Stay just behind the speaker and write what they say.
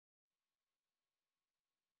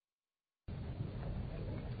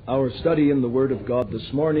Our study in the Word of God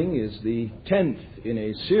this morning is the 10th in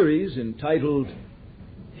a series entitled,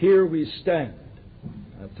 Here We Stand.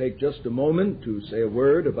 I'll take just a moment to say a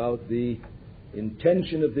word about the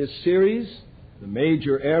intention of this series, the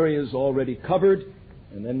major areas already covered,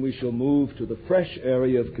 and then we shall move to the fresh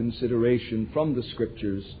area of consideration from the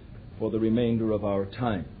Scriptures for the remainder of our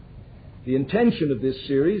time. The intention of this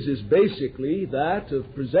series is basically that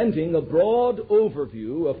of presenting a broad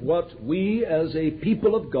overview of what we as a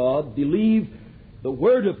people of God believe the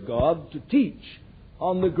Word of God to teach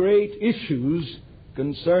on the great issues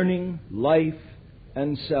concerning life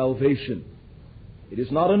and salvation. It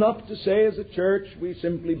is not enough to say as a church we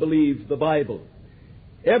simply believe the Bible.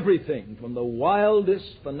 Everything from the wildest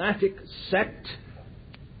fanatic sect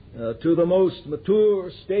to the most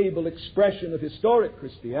mature, stable expression of historic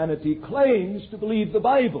Christianity claims to believe the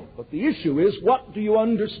Bible. But the issue is, what do you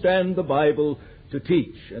understand the Bible to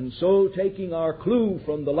teach? And so, taking our clue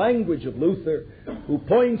from the language of Luther, who,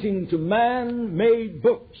 pointing to man-made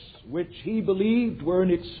books, which he believed were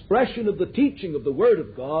an expression of the teaching of the Word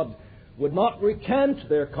of God, would not recant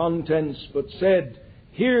their contents, but said,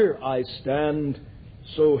 "Here I stand,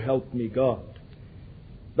 so help me God."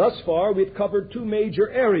 Thus far, we've covered two major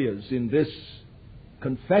areas in this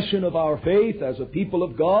confession of our faith as a people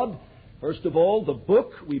of God. First of all, the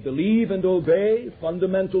book we believe and obey.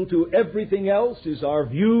 Fundamental to everything else is our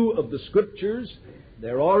view of the Scriptures,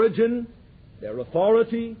 their origin, their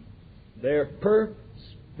authority, their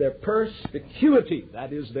perspicuity,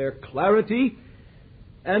 that is, their clarity.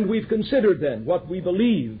 And we've considered then what we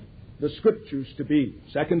believe the Scriptures to be.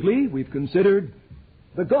 Secondly, we've considered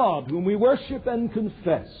the God whom we worship and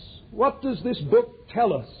confess. What does this book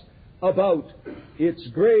tell us about its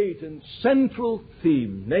great and central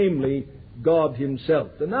theme, namely God Himself?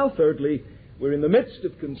 And now, thirdly, we're in the midst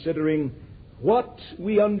of considering what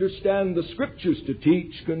we understand the Scriptures to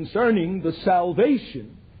teach concerning the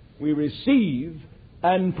salvation we receive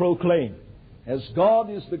and proclaim. As God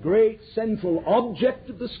is the great central object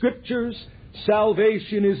of the Scriptures,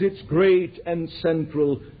 salvation is its great and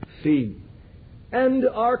central theme. And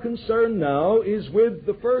our concern now is with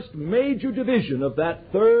the first major division of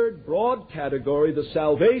that third broad category, the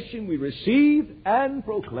salvation we receive and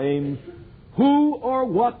proclaim. Who or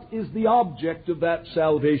what is the object of that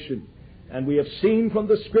salvation? And we have seen from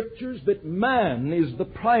the Scriptures that man is the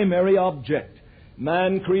primary object.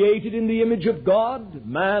 Man created in the image of God,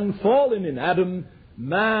 man fallen in Adam,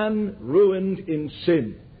 man ruined in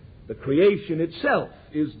sin. The creation itself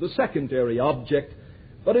is the secondary object.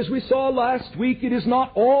 But as we saw last week, it is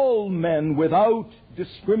not all men without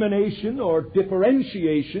discrimination or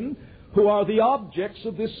differentiation who are the objects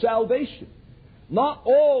of this salvation. Not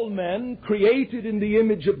all men created in the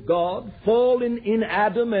image of God, fallen in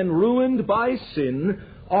Adam and ruined by sin,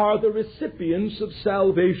 are the recipients of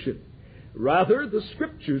salvation. Rather, the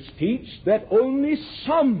Scriptures teach that only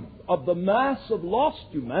some of the mass of lost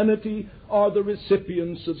humanity are the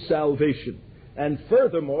recipients of salvation. And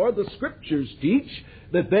furthermore, the Scriptures teach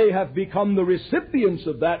that they have become the recipients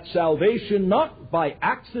of that salvation not by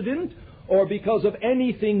accident or because of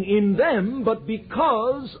anything in them, but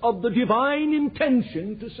because of the divine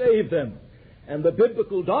intention to save them. And the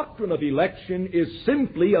biblical doctrine of election is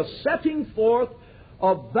simply a setting forth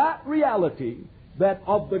of that reality, that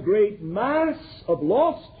of the great mass of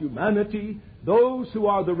lost humanity, those who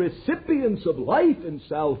are the recipients of life and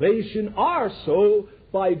salvation are so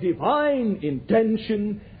by divine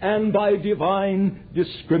intention and by divine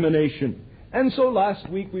discrimination. And so last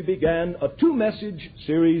week we began a two-message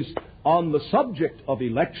series on the subject of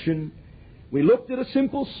election. We looked at a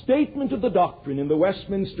simple statement of the doctrine in the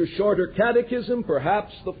Westminster Shorter Catechism,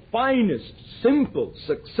 perhaps the finest, simple,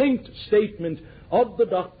 succinct statement of the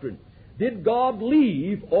doctrine. Did God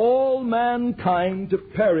leave all mankind to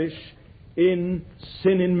perish in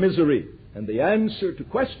sin and misery? And the answer to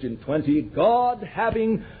question 20, God,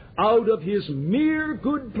 having out of His mere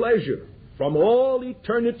good pleasure from all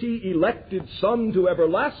eternity elected some to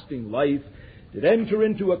everlasting life, did enter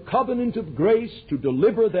into a covenant of grace to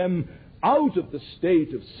deliver them out of the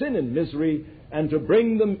state of sin and misery and to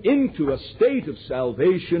bring them into a state of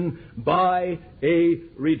salvation by a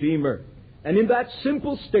Redeemer. And in that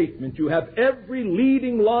simple statement you have every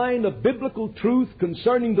leading line of biblical truth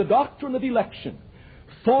concerning the doctrine of election.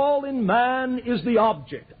 Fallen man is the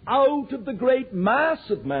object. Out of the great mass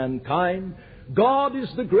of mankind, God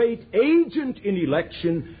is the great agent in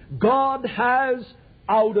election. God has,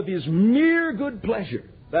 out of His mere good pleasure,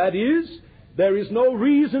 that is, there is no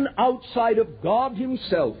reason outside of God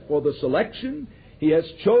Himself for the selection. He has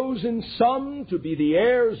chosen some to be the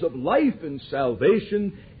heirs of life and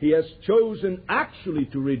salvation. He has chosen actually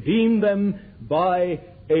to redeem them by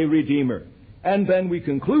a Redeemer. And then we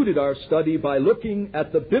concluded our study by looking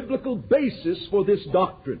at the biblical basis for this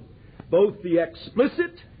doctrine, both the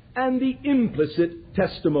explicit and the implicit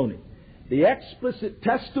testimony. The explicit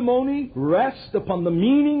testimony rests upon the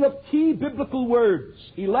meaning of key biblical words: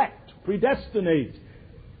 elect, predestinate,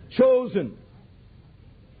 chosen.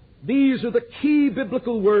 These are the key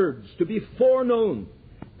biblical words to be foreknown.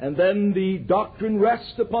 And then the doctrine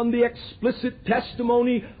rests upon the explicit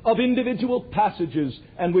testimony of individual passages.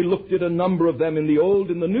 And we looked at a number of them in the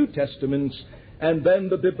Old and the New Testaments. And then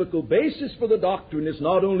the biblical basis for the doctrine is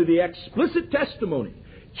not only the explicit testimony,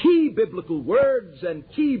 key biblical words and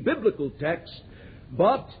key biblical text,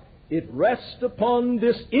 but it rests upon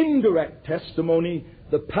this indirect testimony,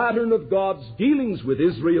 the pattern of God's dealings with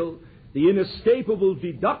Israel, the inescapable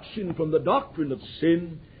deduction from the doctrine of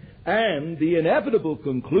sin, and the inevitable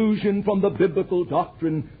conclusion from the biblical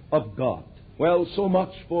doctrine of God. Well, so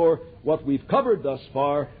much for what we've covered thus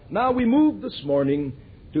far. Now we move this morning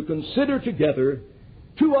to consider together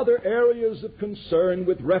two other areas of concern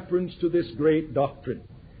with reference to this great doctrine.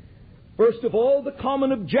 First of all, the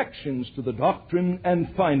common objections to the doctrine,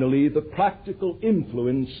 and finally, the practical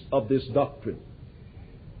influence of this doctrine.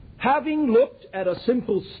 Having looked at a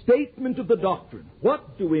simple statement of the doctrine,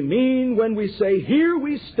 what do we mean when we say, here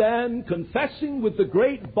we stand confessing with the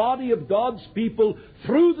great body of God's people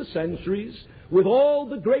through the centuries, with all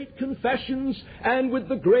the great confessions and with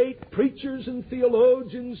the great preachers and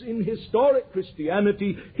theologians in historic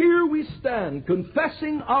Christianity, here we stand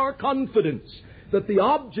confessing our confidence that the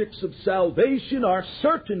objects of salvation are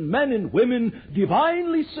certain men and women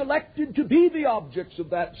divinely selected to be the objects of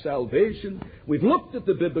that salvation. We've looked at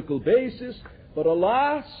the biblical basis, but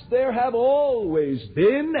alas, there have always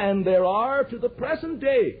been, and there are to the present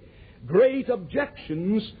day, great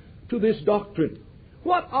objections to this doctrine.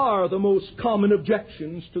 What are the most common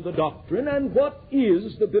objections to the doctrine, and what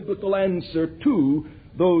is the biblical answer to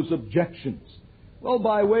those objections? Well,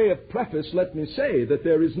 by way of preface, let me say that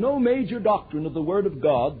there is no major doctrine of the Word of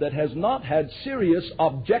God that has not had serious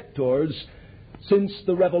objectors since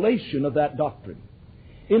the revelation of that doctrine.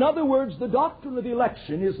 In other words, the doctrine of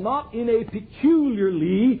election is not in a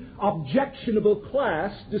peculiarly objectionable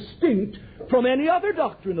class distinct from any other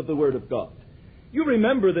doctrine of the Word of God. You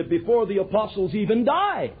remember that before the apostles even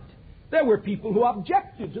died, there were people who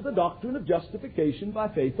objected to the doctrine of justification by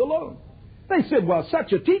faith alone. They said, well,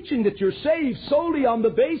 such a teaching that you're saved solely on the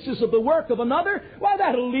basis of the work of another, well,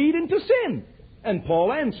 that'll lead into sin. And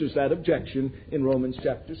Paul answers that objection in Romans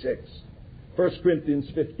chapter 6. 1 Corinthians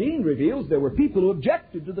 15 reveals there were people who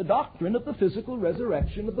objected to the doctrine of the physical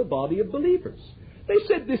resurrection of the body of believers. They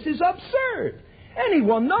said, this is absurd.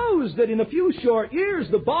 Anyone knows that in a few short years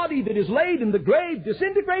the body that is laid in the grave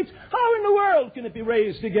disintegrates. How in the world can it be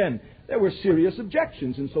raised again? There were serious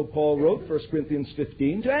objections, and so Paul wrote 1 Corinthians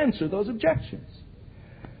 15 to answer those objections.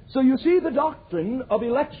 So you see, the doctrine of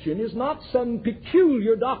election is not some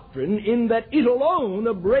peculiar doctrine in that it alone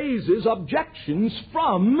raises objections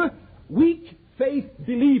from weak faith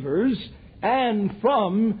believers and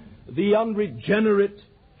from the unregenerate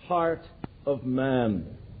heart of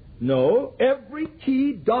man. No, every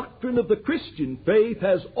key doctrine of the Christian faith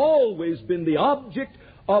has always been the object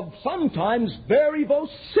of sometimes very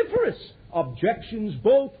vociferous objections,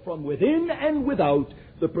 both from within and without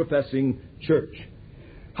the professing church.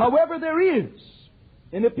 However, there is,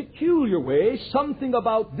 in a peculiar way, something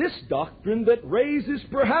about this doctrine that raises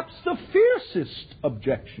perhaps the fiercest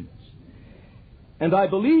objections. And I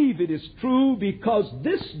believe it is true because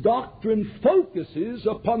this doctrine focuses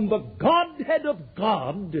upon the Godhead of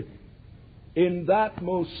God in that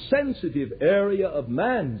most sensitive area of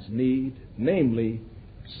man's need, namely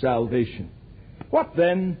salvation. What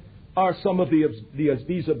then are some of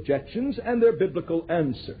these objections and their biblical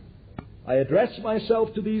answer? I address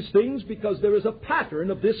myself to these things because there is a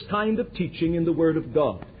pattern of this kind of teaching in the Word of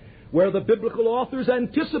God, where the biblical authors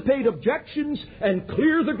anticipate objections and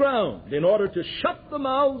clear the ground in order to shut the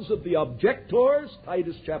mouths of the objectors,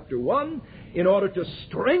 Titus chapter 1, in order to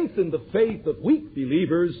strengthen the faith of weak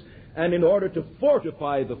believers, and in order to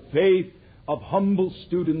fortify the faith of humble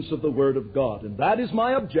students of the Word of God. And that is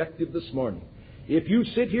my objective this morning. If you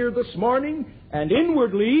sit here this morning and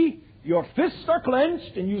inwardly your fists are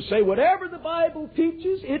clenched and you say, whatever the Bible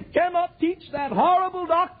teaches, it cannot teach that horrible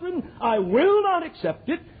doctrine, I will not accept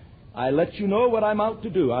it, I let you know what I'm out to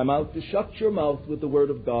do. I'm out to shut your mouth with the Word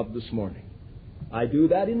of God this morning. I do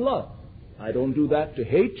that in love. I don't do that to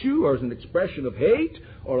hate you or as an expression of hate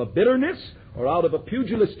or of bitterness or out of a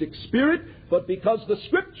pugilistic spirit, but because the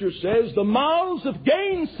Scripture says the mouths of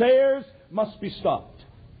gainsayers must be stopped.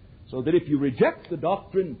 So that if you reject the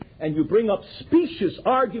doctrine and you bring up specious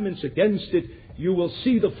arguments against it, you will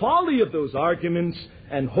see the folly of those arguments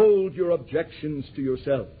and hold your objections to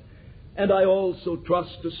yourself. And I also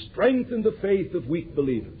trust to strengthen the faith of weak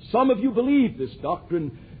believers. Some of you believe this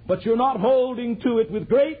doctrine, but you're not holding to it with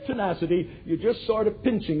great tenacity. You're just sort of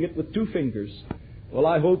pinching it with two fingers. Well,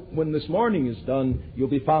 I hope when this morning is done, you'll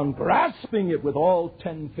be found grasping it with all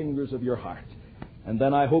 10 fingers of your heart. And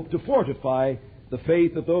then I hope to fortify the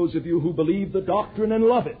faith of those of you who believe the doctrine and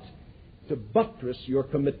love it, to buttress your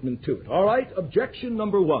commitment to it. All right, objection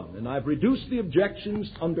number 1. And I've reduced the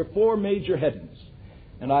objections under 4 major headings.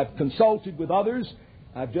 And I've consulted with others.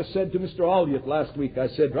 I've just said to Mr. Olliott last week, I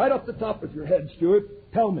said, right off the top of your head,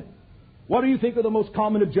 Stuart, tell me, what do you think are the most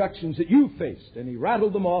common objections that you've faced? And he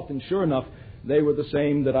rattled them off, and sure enough, they were the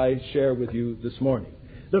same that I share with you this morning.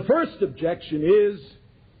 The first objection is,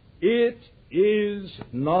 it is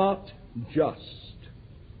not just.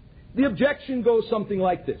 The objection goes something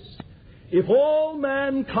like this. If all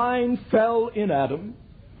mankind fell in Adam,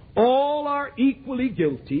 all are equally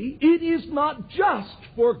guilty, it is not just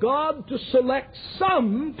for God to select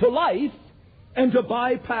some to life and to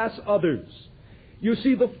bypass others. You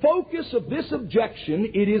see, the focus of this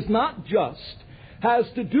objection, it is not just, has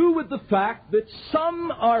to do with the fact that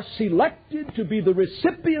some are selected to be the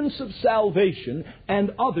recipients of salvation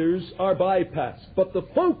and others are bypassed. But the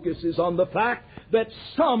focus is on the fact that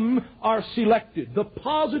some are selected, the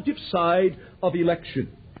positive side of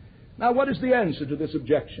election. Now, what is the answer to this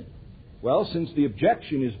objection? Well, since the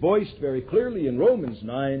objection is voiced very clearly in Romans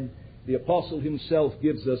 9, the apostle himself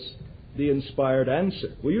gives us the inspired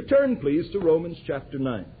answer. Will you turn, please, to Romans chapter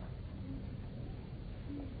 9?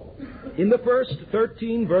 In the first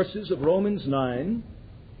 13 verses of Romans 9,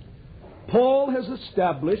 Paul has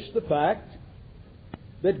established the fact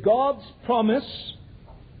that God's promise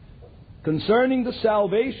concerning the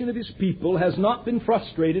salvation of His people has not been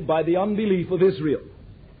frustrated by the unbelief of Israel.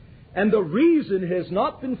 And the reason it has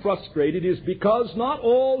not been frustrated is because not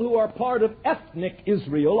all who are part of ethnic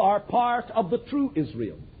Israel are part of the true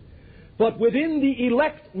Israel. But within the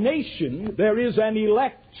elect nation, there is an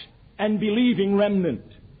elect and believing remnant.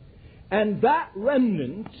 And that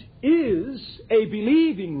remnant is a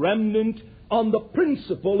believing remnant on the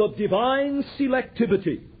principle of divine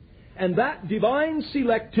selectivity. And that divine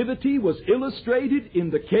selectivity was illustrated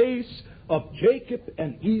in the case of Jacob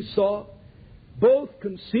and Esau, both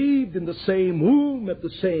conceived in the same womb at the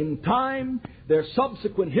same time. Their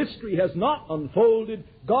subsequent history has not unfolded.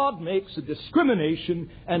 God makes a discrimination,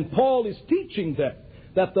 and Paul is teaching them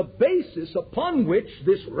that the basis upon which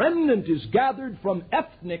this remnant is gathered from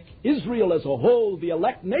ethnic Israel as a whole, the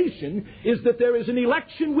elect nation, is that there is an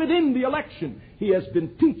election within the election. He has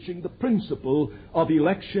been teaching the principle of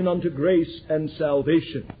election unto grace and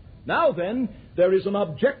salvation. Now then, there is an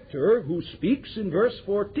objector who speaks in verse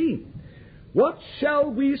 14. What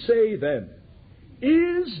shall we say then?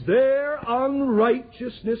 Is there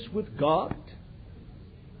unrighteousness with God?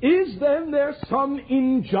 Is then there some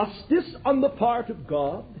injustice on the part of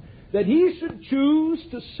God, that He should choose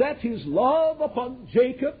to set His love upon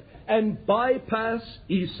Jacob and bypass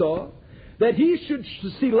Esau? That He should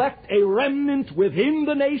select a remnant within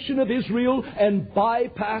the nation of Israel and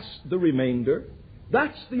bypass the remainder?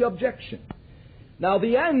 That's the objection. Now,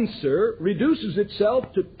 the answer reduces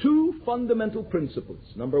itself to 2 fundamental principles.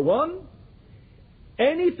 Number 1,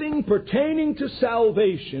 anything pertaining to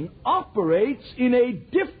salvation operates in a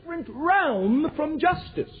different realm from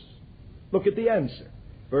justice. Look at the answer.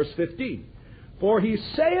 Verse 15. For He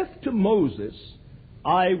saith to Moses,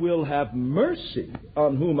 I will have mercy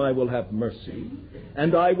on whom I will have mercy,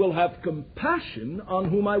 and I will have compassion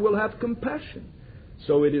on whom I will have compassion.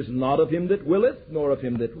 So it is not of him that willeth, nor of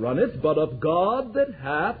him that runneth, but of God that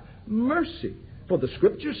hath mercy. For the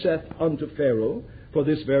Scripture saith unto Pharaoh, For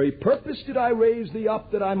this very purpose did I raise thee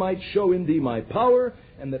up, that I might show in thee my power,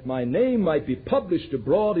 and that my name might be published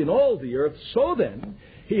abroad in all the earth. So then,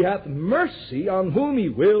 He hath mercy on whom He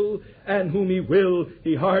will, and whom He will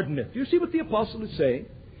He hardeneth. Do you see what the apostle is saying?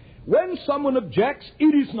 When someone objects,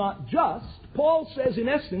 it is not just, Paul says in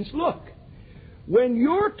essence, look, when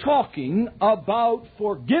you're talking about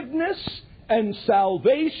forgiveness and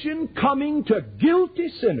salvation coming to guilty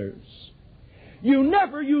sinners, you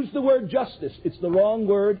never use the word justice. It's the wrong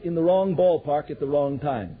word in the wrong ballpark at the wrong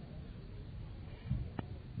time.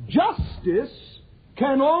 Justice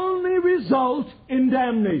can only result in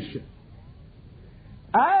damnation.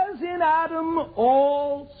 As in Adam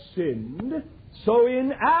all sinned, so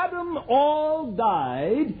in Adam all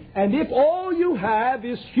died, and if all you have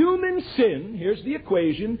is human sin, here's the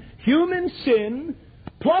equation, human sin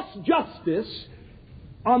plus justice,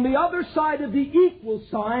 on the other side of the equal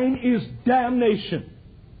sign is damnation.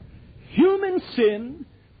 Human sin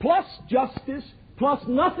plus justice plus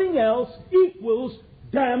nothing else equals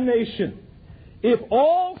damnation. If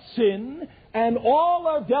all sin and all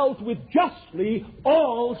are dealt with justly,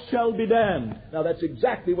 all shall be damned. Now that's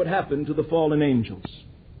exactly what happened to the fallen angels.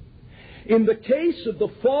 In the case of the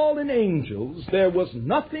fallen angels, there was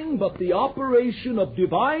nothing but the operation of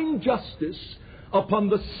divine justice upon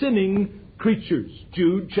the sinning creatures.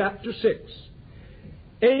 Jude chapter 6.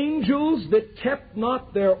 Angels that kept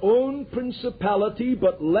not their own principality,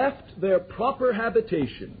 but left their proper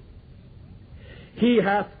habitation, He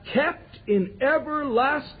hath kept in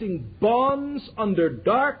everlasting bonds under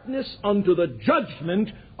darkness unto the judgment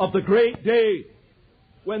of the great day.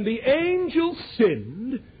 When the angels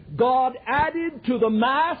sinned, God added to the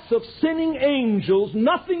mass of sinning angels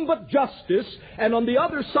nothing but justice, and on the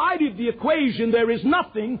other side of the equation there is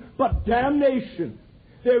nothing but damnation.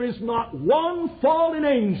 There is not one fallen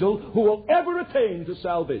angel who will ever attain to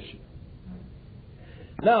salvation.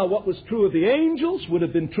 Now, what was true of the angels would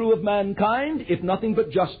have been true of mankind if nothing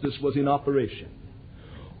but justice was in operation.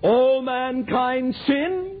 All mankind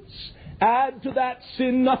sins. Add to that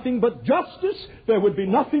sin nothing but justice, there would be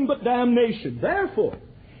nothing but damnation. Therefore,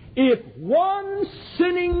 if one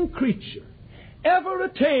sinning creature ever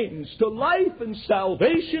attains to life and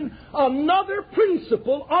salvation, another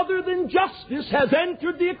principle other than justice has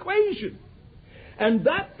entered the equation. And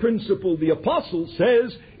that principle, the apostle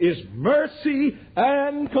says, is mercy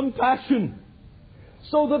and compassion.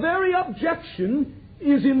 So the very objection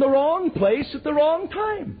is in the wrong place at the wrong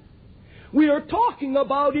time. We are talking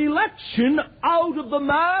about election out of the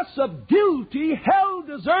mass of guilty,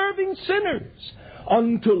 hell-deserving sinners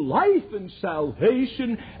unto life and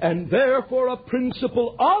salvation, and therefore a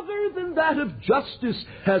principle other than that of justice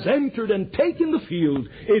has entered and taken the field.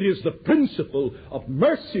 It is the principle of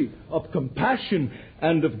mercy, of compassion,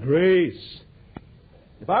 and of grace.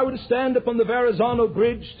 If I were to stand upon the Verrazano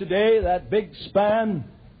Bridge today, that big span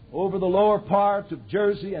over the lower part of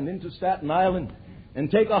Jersey and into Staten Island, and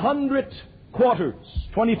take 100 quarters,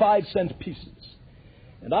 25-cent pieces,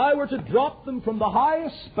 and I were to drop them from the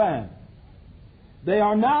highest span, they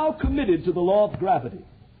are now committed to the law of gravity.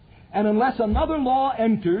 And unless another law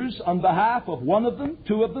enters on behalf of one of them,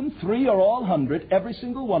 two of them, three, or all 100, every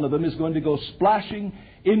single one of them is going to go splashing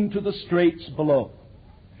into the straits below.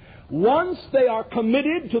 Once they are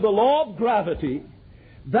committed to the law of gravity,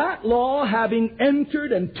 that law, having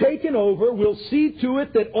entered and taken over, will see to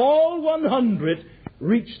it that all 100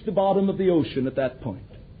 reach the bottom of the ocean at that point.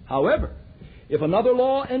 However, if another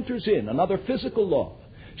law enters in, another physical law,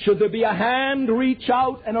 should there be a hand reach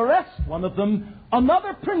out and arrest one of them,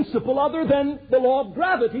 another principle other than the law of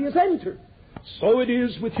gravity is entered. So it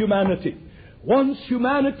is with humanity. Once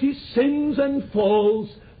humanity sins and falls,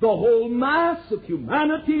 the whole mass of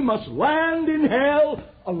humanity must land in hell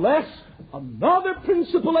unless another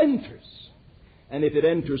principle enters. And if it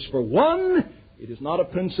enters for one, it is not a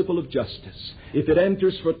principle of justice. If it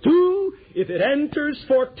enters for two, if it enters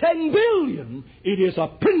for 10 billion, it is a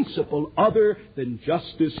principle other than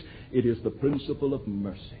justice. It is the principle of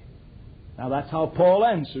mercy. Now that's how Paul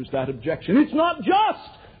answers that objection. It's not just.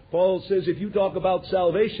 Paul says, if you talk about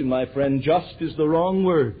salvation, my friend, just is the wrong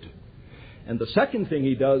word. And the second thing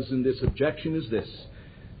he does in this objection is this: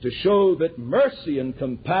 to show that mercy and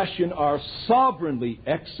compassion are sovereignly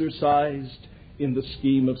exercised in the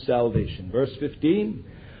scheme of salvation. Verse 15,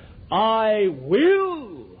 I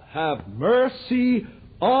will have mercy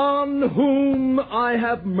on whom I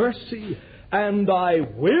have mercy, and I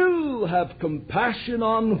will have compassion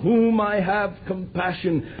on whom I have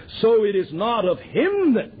compassion. So it is not of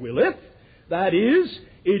him that willeth, that is,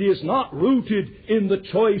 it is not rooted in the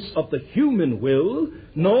choice of the human will,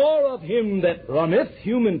 nor of him that runneth,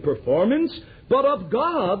 human performance, but of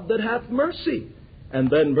God that hath mercy. And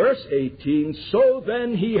then verse 18, so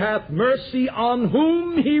then he hath mercy on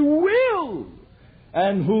whom he will,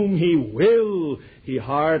 and whom he will he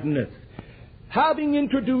hardeneth. Having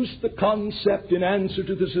introduced the concept in answer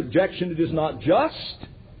to this objection, it is not just,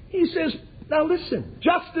 he says, now listen,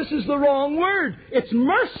 justice is the wrong word. It's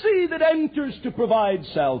mercy that enters to provide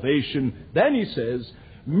salvation. Then he says,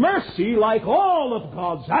 mercy, like all of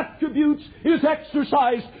God's attributes, is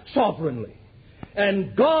exercised sovereignly.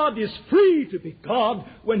 And God is free to be God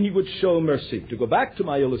when he would show mercy. To go back to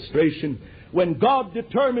my illustration, when God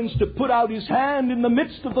determines to put out his hand in the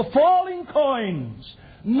midst of the falling coins,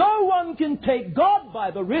 No one can take God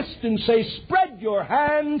by the wrist and say, spread your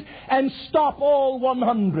hand and stop all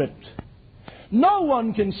 100. No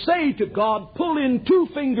one can say to God, pull in 2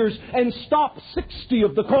 fingers and stop 60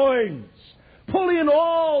 of the coins. Pull in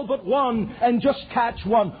all but 1 and just catch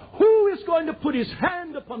 1. Who is going to put his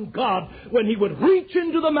hand upon God when he would reach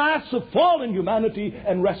into the mass of fallen humanity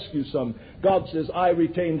and rescue some? God says, I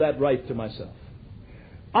retain that right to myself.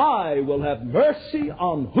 I will have mercy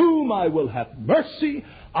on whom I will have mercy.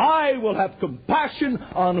 I will have compassion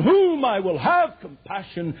on whom I will have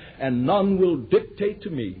compassion, and none will dictate to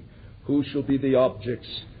me who shall be the objects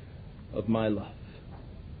of my love.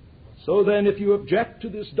 So then, if you object to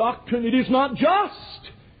this doctrine, it is not just.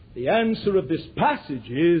 The answer of this passage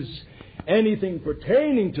is, anything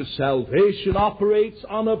pertaining to salvation operates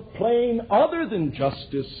on a plane other than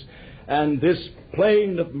justice, and this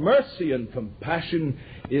plane of mercy and compassion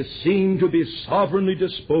is seen to be sovereignly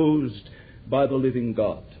disposed by the living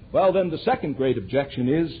God. Well, then the second great objection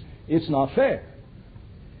is, it's not fair.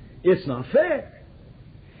 It's not fair.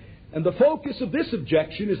 And the focus of this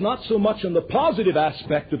objection is not so much on the positive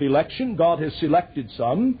aspect of election, God has selected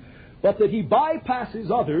some, but that he bypasses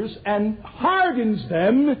others and hardens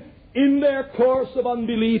them in their course of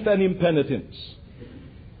unbelief and impenitence.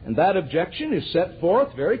 And that objection is set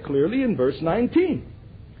forth very clearly in verse 19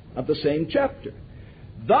 of the same chapter.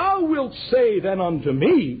 Thou wilt say then unto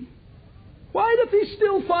me, why doth he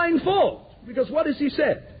still find fault? Because what has he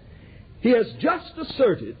said? He has just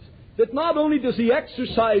asserted that not only does he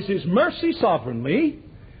exercise his mercy sovereignly,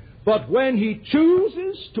 but when he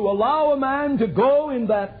chooses to allow a man to go in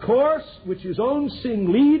that course which his own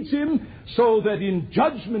sin leads him, so that in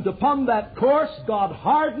judgment upon that course God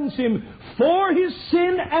hardens him for his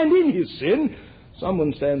sin and in his sin,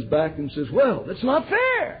 someone stands back and says, well, that's not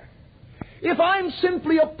fair. If I'm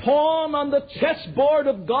simply a pawn on the chessboard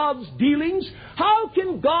of God's dealings, how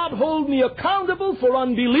can God hold me accountable for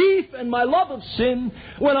unbelief and my love of sin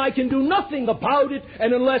when I can do nothing about it,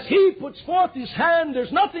 and unless he puts forth his hand,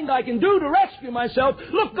 there's nothing I can do to rescue myself?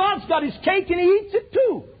 Look, God's got his cake and he eats it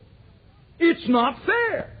too. It's not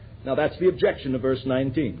fair. Now that's the objection of verse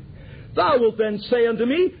 19. Thou wilt then say unto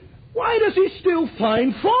me, why does he still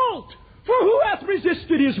find fault? For who hath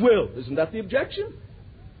resisted his will? Isn't that the objection?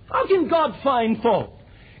 How can God find fault?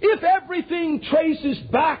 If everything traces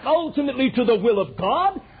back ultimately to the will of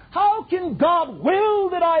God, how can God will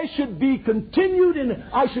that I should continue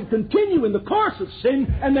in the course of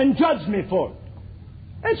sin and then judge me for it?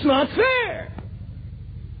 It's not fair.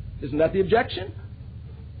 Isn't that the objection?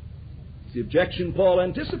 It's the objection Paul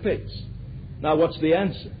anticipates. Now, what's the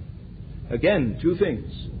answer? Again, 2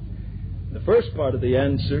 things. The first part of the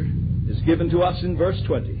answer is given to us in verse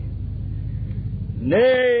 20.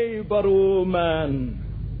 Nay, but, O man,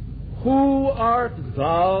 who art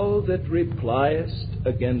thou that repliest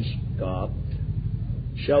against God?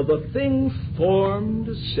 Shall the thing formed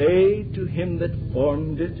say to him that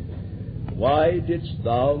formed it, why didst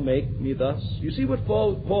thou make me thus? You see what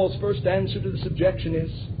Paul's first answer to this objection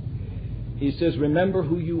is? He says, remember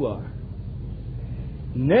who you are.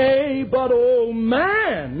 Nay, but, O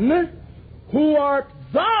man, who art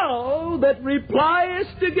thou that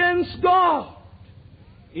repliest against God?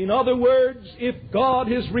 In other words, if God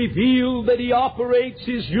has revealed that he operates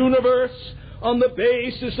his universe on the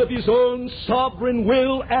basis of his own sovereign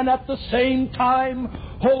will and at the same time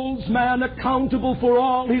holds man accountable for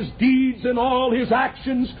all his deeds and all his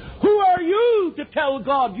actions, who are you to tell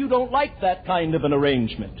God you don't like that kind of an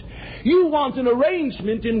arrangement? You want an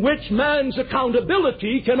arrangement in which man's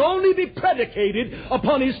accountability can only be predicated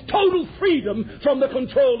upon his total freedom from the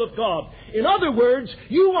control of God. In other words,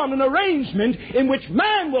 you want an arrangement in which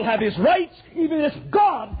man will have his rights, even if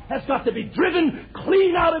God has got to be driven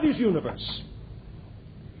clean out of his universe.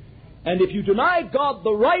 And if you deny God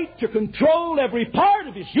the right to control every part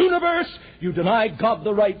of his universe, you deny God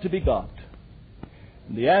the right to be God.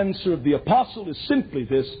 And the answer of the apostle is simply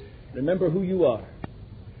this: remember who you are.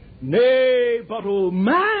 Nay, but, O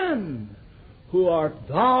man, who art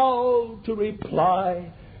thou to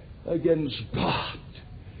reply against God?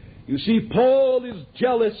 You see, Paul is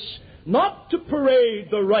jealous not to parade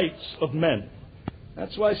the rights of men.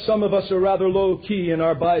 That's why some of us are rather low-key in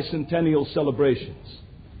our bicentennial celebrations.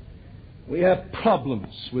 We have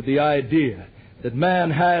problems with the idea that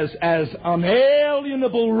man has as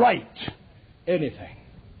unalienable right anything.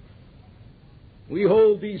 We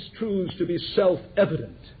hold these truths to be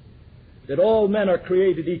self-evident, that all men are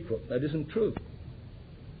created equal. That isn't true.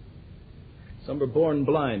 Some are born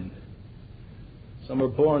blind. Some are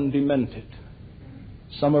born demented.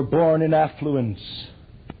 Some are born in affluence.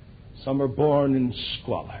 Some are born in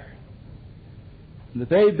squalor. and that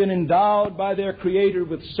they've been endowed by their Creator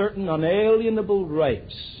with certain unalienable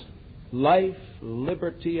rights: life,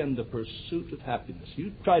 liberty, and the pursuit of happiness.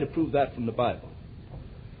 You try to prove that from the Bible.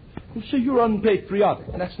 You say you're unpatriotic.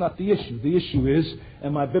 That's not the issue. The issue is,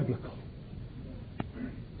 am I biblical?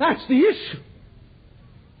 That's the issue.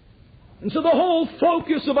 And so the whole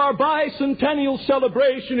focus of our bicentennial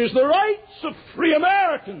celebration is the rights of free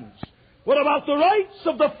Americans. What about the rights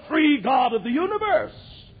of the free God of the universe?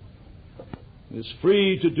 He is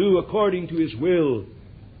free to do according to His will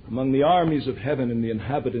among the armies of heaven and the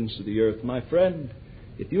inhabitants of the earth. My friend,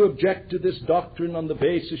 if you object to this doctrine on the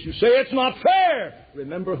basis you say it's not fair,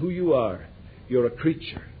 remember who you are. You're a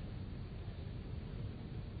creature.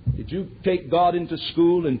 Did you take God into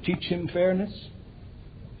school and teach Him fairness?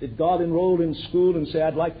 Did God enroll in school and say,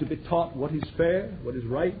 I'd like to be taught what is fair, what is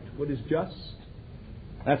right, what is just?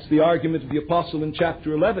 That's the argument of the apostle in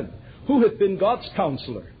chapter 11. Who hath been God's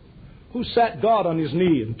counselor? Who sat God on his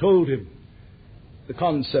knee and told him the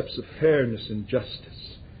concepts of fairness and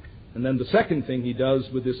justice? And then the second thing he does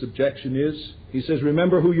with this objection is, he says,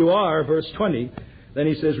 remember who you are, verse 20. Then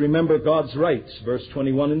he says, remember God's rights, verse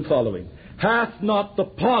 21 and following. Hath not the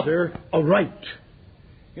potter a right?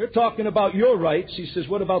 You're talking about your rights. He says,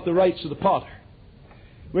 what about the rights of the potter?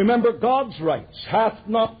 Remember God's rights. Hath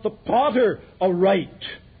not the potter a right?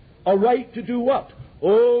 A right to do what?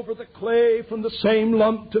 Over the clay from the same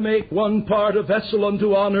lump to make one part a vessel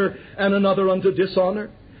unto honor and another unto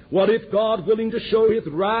dishonor? What if God, willing to show His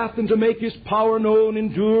wrath and to make His power known,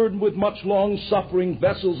 endured with much long-suffering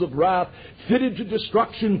vessels of wrath, fitted to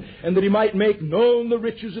destruction, and that He might make known the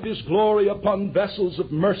riches of His glory upon vessels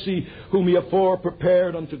of mercy, whom He afore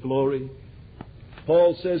prepared unto glory?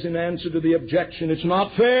 Paul says in answer to the objection, it's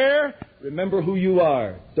not fair. Remember who you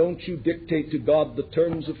are. Don't you dictate to God the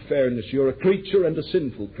terms of fairness. You're a creature and a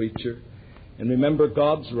sinful creature. And remember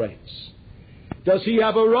God's rights. Does He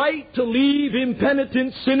have a right to leave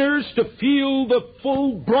impenitent sinners to feel the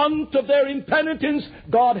full brunt of their impenitence?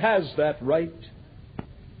 God has that right,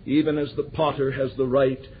 even as the potter has the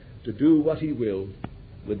right to do what he will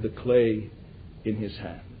with the clay in his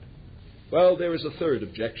hand. Well, there is a third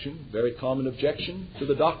objection, very common objection to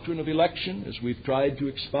the doctrine of election, as we've tried to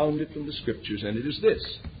expound it from the Scriptures, and it is this: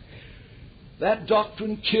 that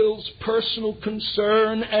doctrine kills personal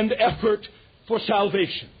concern and effort for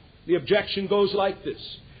salvation. The objection goes like this: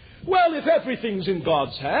 well, if everything's in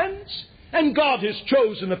God's hands, and God has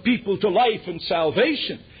chosen a people to life and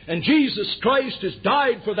salvation, and Jesus Christ has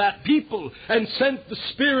died for that people and sent the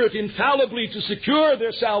Spirit infallibly to secure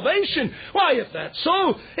their salvation, why, if that's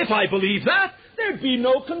so, if I believe that, there'd be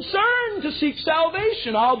no concern to seek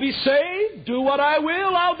salvation. I'll be saved, do what I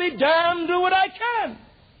will. I'll be damned, do what I can.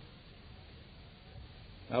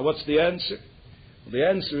 Now, what's the answer? Well, the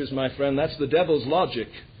answer is, my friend, that's the devil's logic,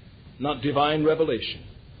 not divine revelation.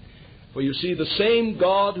 For you see, the same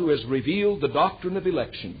God who has revealed the doctrine of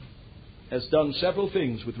election has done several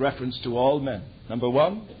things with reference to all men. Number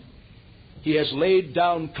one, He has laid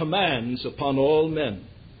down commands upon all men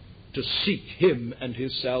to seek Him and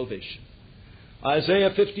His salvation.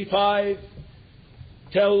 Isaiah 55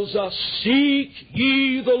 tells us, seek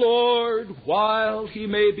ye the Lord while He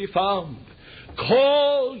may be found.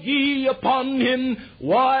 Call ye upon Him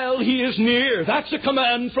while He is near. That's a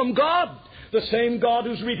command from God. The same God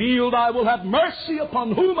who's revealed, I will have mercy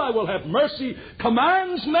upon whom I will have mercy,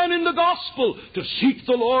 commands men in the gospel to seek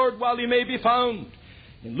the Lord while He may be found.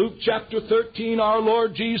 In Luke chapter 13, our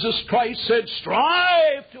Lord Jesus Christ said,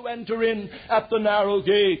 strive to enter in at the narrow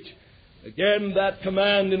gate. Again, that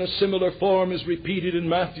command in a similar form is repeated in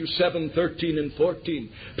Matthew 7:13 and 14.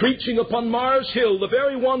 Preaching upon Mars Hill, the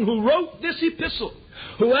very one who wrote this epistle,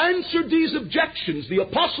 who answered these objections, the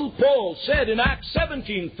Apostle Paul said in Acts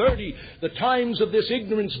 17:30, the times of this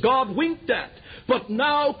ignorance God winked at, but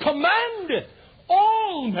now commandeth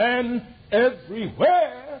all men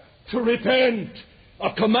everywhere to repent.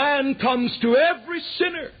 A command comes to every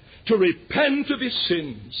sinner to repent of his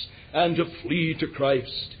sins and to flee to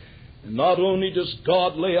Christ. And not only does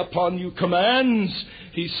God lay upon you commands,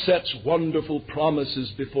 He sets wonderful promises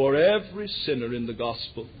before every sinner in the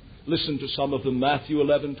gospel. Listen to some of them. Matthew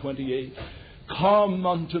 11:28. Come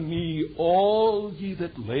unto me, all ye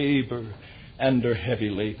that labor and are heavy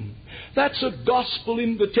laden. That's a gospel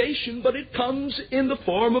invitation, but it comes in the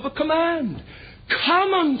form of a command.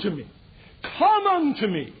 Come unto me. Come unto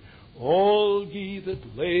me, all ye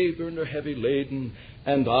that labor and are heavy laden,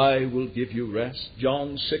 and I will give you rest.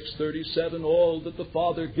 John 6:37, all that the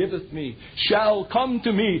Father giveth me shall come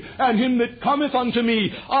to me, and him that cometh unto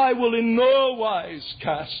me I will in no wise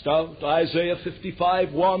cast out. Isaiah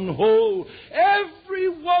 55:1, ho, every every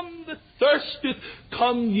one that thirsteth,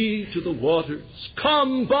 come ye to the waters.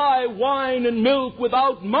 Come buy wine and milk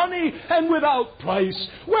without money and without price.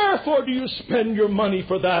 Wherefore do you spend your money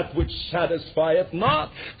for that which satisfieth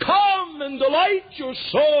not? Come and delight your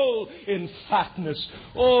soul in fatness.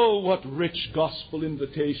 Oh, what rich gospel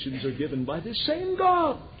invitations are given by this same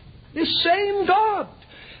God. This same God.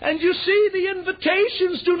 And you see, the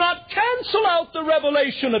invitations do not cancel out the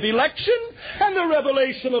revelation of election, and the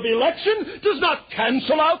revelation of election does not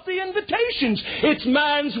cancel out the invitations. It's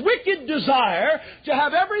man's wicked desire to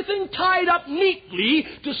have everything tied up neatly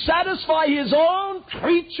to satisfy his own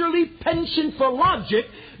creaturely penchant for logic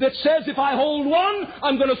that says, if I hold one,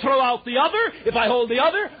 I'm going to throw out the other. If I hold the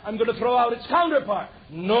other, I'm going to throw out its counterpart.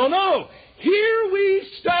 No, no. Here we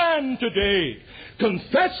stand today,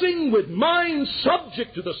 confessing with minds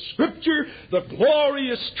subject to the Scripture the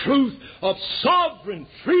glorious truth of sovereign,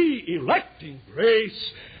 free, electing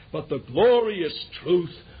grace, but the glorious truth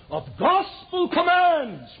of gospel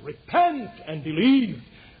commands, repent and believe.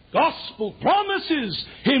 Gospel promises,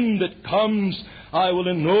 him that comes I will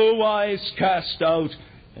in no wise cast out,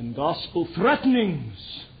 and gospel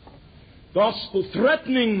threatenings. Gospel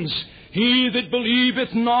threatenings, he that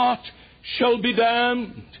believeth not shall be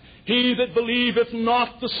damned. He that believeth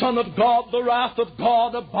not the Son of God, the wrath of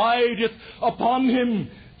God abideth upon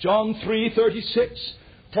him. John 3:36.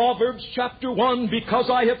 Proverbs chapter 1, because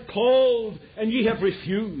I have called and ye have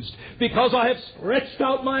refused, because I have stretched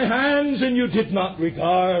out my hands and you did not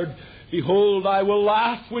regard. Behold, I will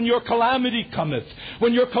laugh when your calamity cometh.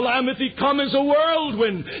 When your calamity come as a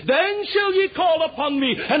whirlwind, then shall ye call upon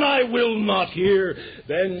me, and I will not hear.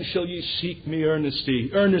 Then shall ye seek me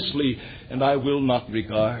earnestly, and I will not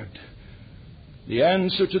regard. The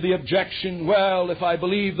answer to the objection, well, if I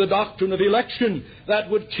believe the doctrine of election, that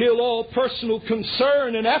would kill all personal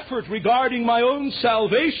concern and effort regarding my own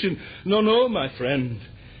salvation. No, no, my friend.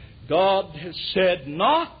 God has said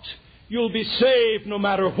not, you'll be saved no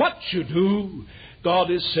matter what you do. God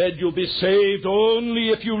has said you'll be saved only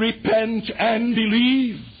if you repent and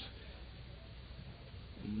believe.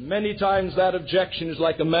 Many times that objection is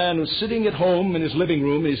like a man who's sitting at home in his living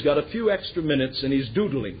room, and he's got a few extra minutes, and he's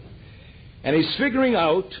doodling. And he's figuring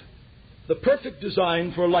out the perfect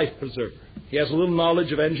design for a life preserver. He has a little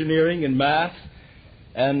knowledge of engineering and math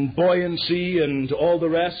and buoyancy and all the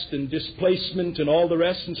rest, and displacement and all the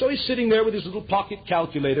rest. And so he's sitting there with his little pocket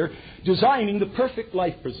calculator designing the perfect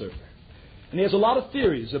life preserver. And he has a lot of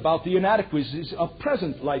theories about the inadequacies of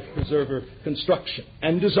present life preserver construction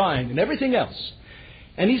and design and everything else.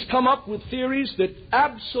 And he's come up with theories that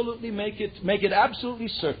absolutely make it absolutely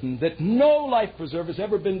certain that no life preserver has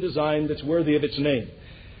ever been designed that's worthy of its name.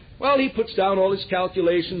 Well, he puts down all his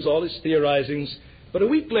calculations, all his theorizings, but a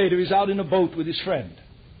week later he's out in a boat with his friend.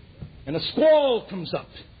 And a squall comes up,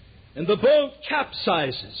 and the boat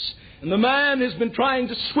capsizes, and the man has been trying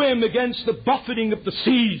to swim against the buffeting of the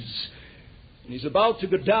seas. And he's about to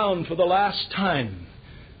go down for the last time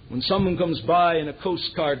when someone comes by in a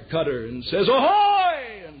Coast Guard cutter and says,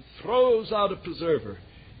 "Ahoy!" and throws out a preserver.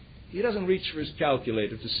 He doesn't reach for his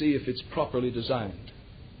calculator to see if it's properly designed.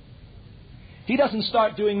 He doesn't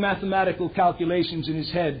start doing mathematical calculations in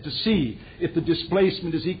his head to see if the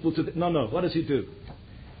displacement is equal to the... No. What does he do?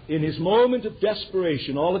 In his moment of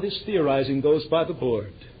desperation, all of his theorizing goes by the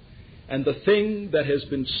board. And the thing that has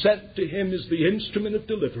been sent to him is the instrument of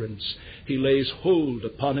deliverance. He lays hold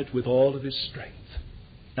upon it with all of his strength.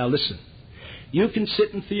 Now listen, you can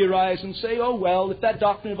sit and theorize and say, oh, well, if that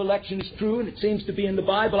doctrine of election is true and it seems to be in the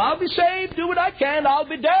Bible, I'll be saved, do what I can, I'll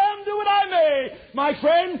be damned, do what I may. My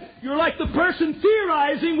friend, you're like the person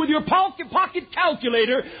theorizing with your pocket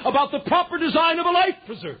calculator about the proper design of a life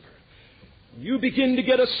preserver. You begin to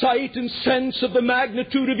get a sight and sense of the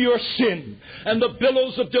magnitude of your sin and the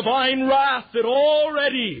billows of divine wrath that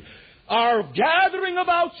already are gathering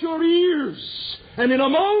about your ears, and in a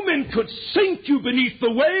moment could sink you beneath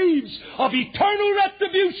the waves of eternal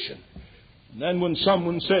retribution. And then when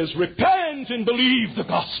someone says, repent and believe the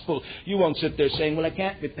gospel, you won't sit there saying, well, I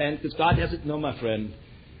can't repent because God hasn't. No, my friend.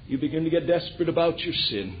 You begin to get desperate about your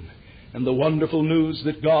sin. And the wonderful news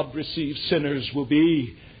that God receives sinners will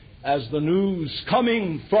be as the news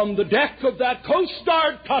coming from the deck of that Coast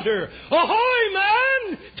Guard cutter. Ahoy,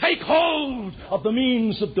 man! Take hold of the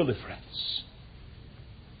means of deliverance.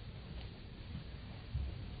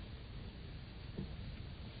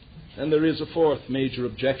 And there is a fourth major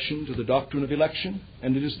objection to the doctrine of election,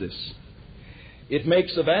 and it is this. It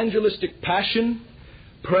makes evangelistic passion,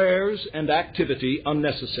 prayers, and activity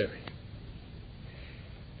unnecessary.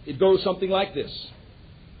 It goes something like this.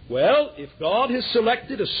 Well, if God has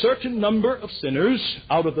selected a certain number of sinners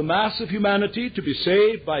out of the mass of humanity to be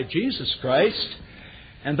saved by Jesus Christ,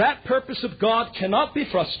 and that purpose of God cannot be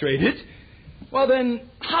frustrated, well then,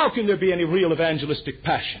 how can there be any real evangelistic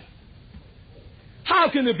passion? How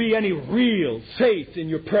can there be any real faith in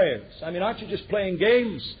your prayers? I mean, aren't you just playing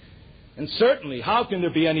games? And certainly, how can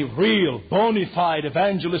there be any real, bona fide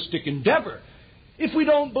evangelistic endeavor if we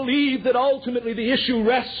don't believe that ultimately the issue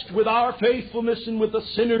rests with our faithfulness and with the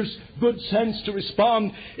sinner's good sense to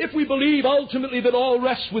respond? If we believe ultimately that all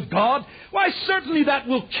rests with God, why certainly that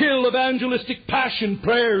will kill evangelistic passion,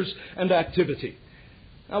 prayers, and activity.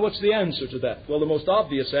 Now, what's the answer to that? Well, the most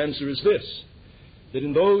obvious answer is this: that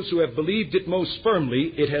in those who have believed it most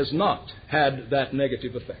firmly, it has not had that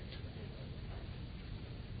negative effect.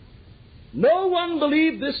 No one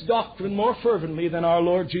believed this doctrine more fervently than our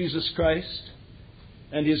Lord Jesus Christ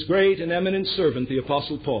and His great and eminent servant, the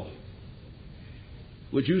Apostle Paul.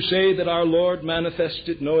 Would you say that our Lord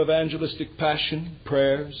manifested no evangelistic passion,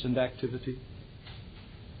 prayers, and activity?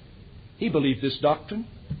 He believed this doctrine.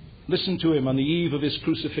 Listen to him on the eve of His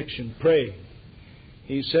crucifixion, praying.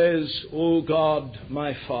 He says, "O God,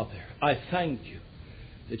 my Father, I thank You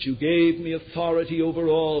that You gave Me authority over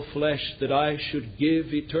all flesh, that I should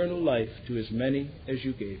give eternal life to as many as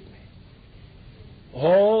You gave Me.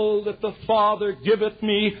 All that the Father giveth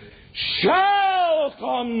Me shall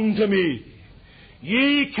come to Me.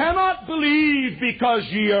 Ye cannot believe because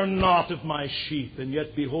ye are not of My sheep." And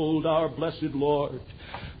yet behold our blessed Lord,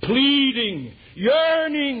 pleading,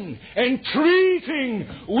 yearning, entreating,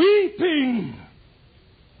 weeping.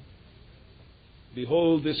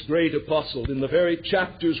 Behold this great apostle in the very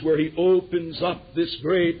chapters where he opens up this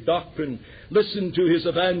great doctrine. Listen to his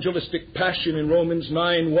evangelistic passion in Romans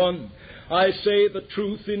 9:1. "I say the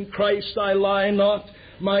truth in Christ, I lie not.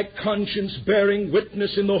 My conscience bearing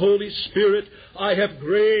witness in the Holy Spirit, I have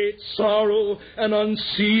great sorrow and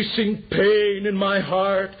unceasing pain in my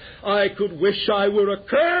heart. I could wish I were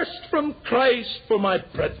accursed from Christ for my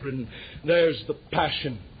brethren." There's the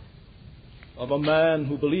passion of a man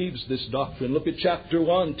who believes this doctrine. Look at chapter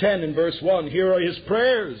 1, 10 and verse 1. Here are his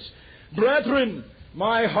prayers. "Brethren,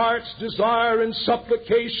 my heart's desire and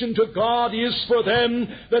supplication to God is for them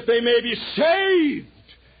that they may be saved."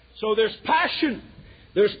 So there's passion,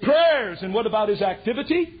 there's prayers, and what about his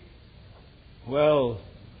activity? Well,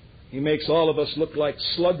 he makes all of us look like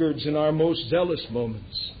sluggards in our most zealous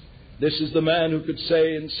moments. This is the man who could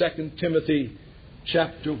say in 2 Timothy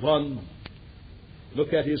chapter 1,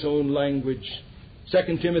 look at his own language.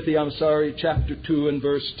 2 Timothy, chapter 2 and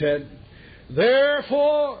verse 10.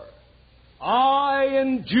 "Therefore, I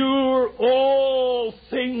endure all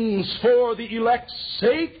things for the elect's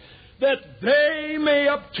sake, that they may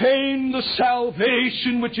obtain the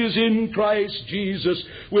salvation which is in Christ Jesus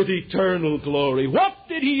with eternal glory." What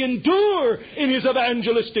did he endure in his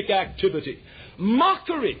evangelistic activity?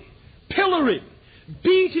 Mockery, pillory,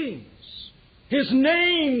 beatings, his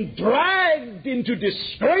name dragged into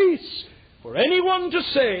disgrace. For anyone to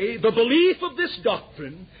say the belief of this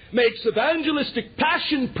doctrine makes evangelistic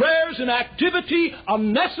passion, prayers, and activity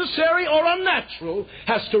unnecessary or unnatural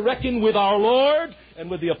has to reckon with our Lord and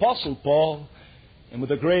with the Apostle Paul and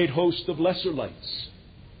with a great host of lesser lights.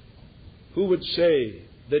 Who would say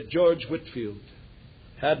that George Whitefield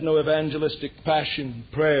had no evangelistic passion,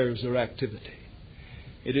 prayers, or activity?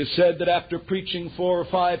 It is said that after preaching 4 or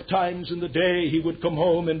 5 times in the day, he would come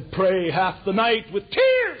home and pray half the night with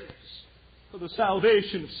tears for the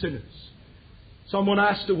salvation of sinners. Someone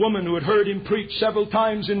asked a woman who had heard him preach several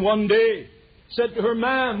times in one day, said to her,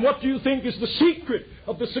 "Ma'am, what do you think is the secret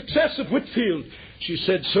of the success of Whitefield?" She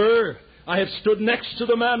said, "Sir, I have stood next to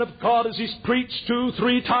the man of God as he's preached 2,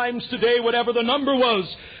 3 times today, whatever the number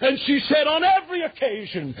was." And she said, "On every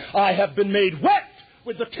occasion, I have been made wet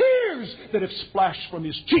with the tears that have splashed from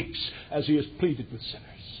his cheeks as he has pleaded with sinners."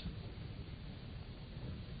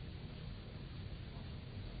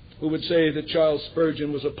 Who would say that Charles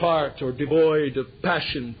Spurgeon was apart or devoid of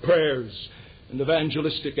passion, prayers, and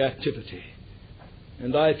evangelistic activity?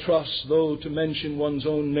 And I trust, though to mention one's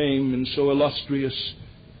own name in so illustrious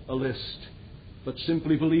a list, but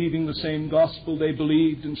simply believing the same gospel they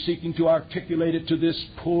believed and seeking to articulate it to this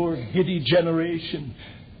poor, giddy generation,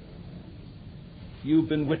 you've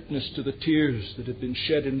been witness to the tears that have been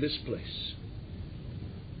shed in this place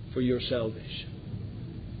for your salvation.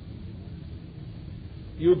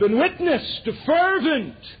 You've been witness to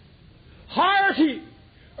fervent, hearty,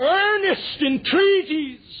 earnest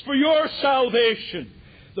entreaties for your salvation.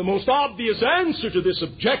 The most obvious answer to this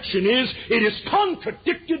objection is, it is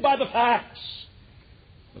contradicted by the facts.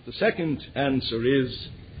 But the second answer is,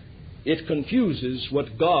 it confuses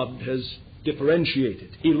what God has differentiated.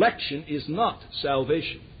 Election is not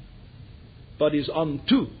salvation, but is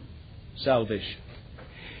unto salvation.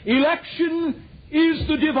 Election is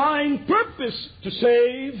the divine purpose to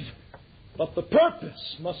save, but the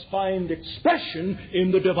purpose must find expression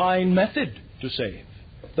in the divine method to save.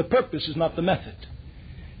 The purpose is not the method.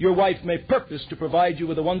 Your wife may purpose to provide you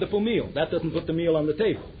with a wonderful meal. That doesn't put the meal on the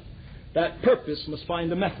table. That purpose must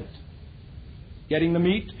find a method. Getting the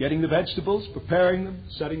meat, getting the vegetables, preparing them,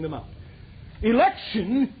 setting them out.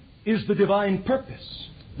 Election is the divine purpose.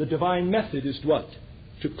 The divine method is what?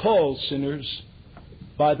 To call sinners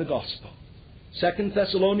by the gospel. 2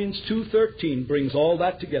 Thessalonians 2:13 brings all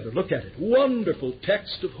that together. Look at it. Wonderful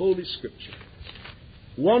text of Holy Scripture.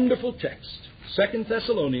 Wonderful text. 2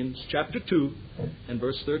 Thessalonians chapter 2 and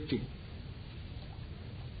verse 13.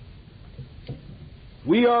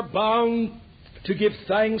 We are bound to give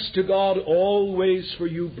thanks to God always for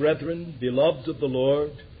you, brethren, beloved of the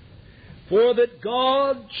Lord, for that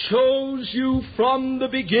God chose you from the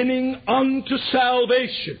beginning unto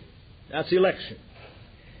salvation. That's election.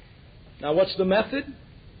 Now, what's the method?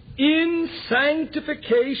 In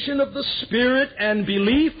sanctification of the Spirit and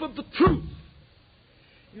belief of the truth.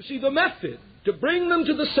 You see, the method to bring them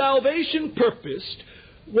to the salvation purpose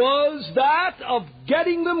was that of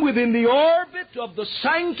getting them within the orbit of the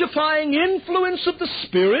sanctifying influence of the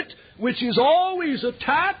Spirit, which is always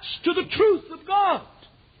attached to the truth of God.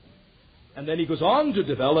 And then he goes on to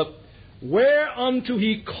develop, whereunto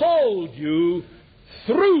he called you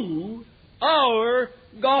through our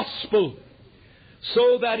gospel.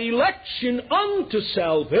 So that election unto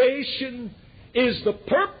salvation is the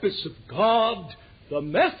purpose of God. The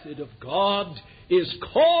method of God is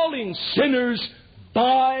calling sinners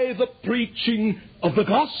by the preaching of the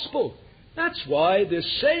gospel. That's why this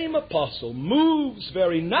same apostle moves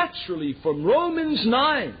very naturally from Romans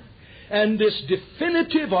 9 and this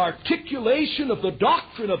definitive articulation of the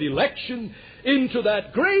doctrine of election into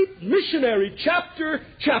that great missionary chapter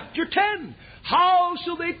 10. How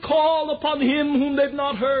shall they call upon him whom they've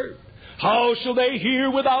not heard? How shall they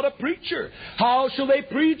hear without a preacher? How shall they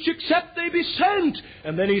preach except they be sent?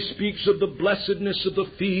 And then he speaks of the blessedness of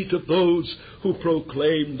the feet of those who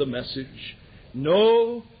proclaim the message.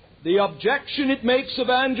 No, the objection it makes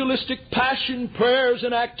evangelistic passion, prayers,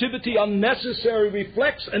 and activity unnecessary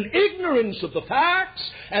reflects an ignorance of the facts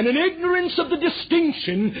and an ignorance of the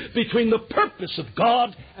distinction between the purpose of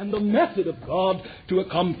God and the method of God to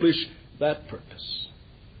accomplish that purpose.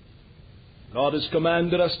 God has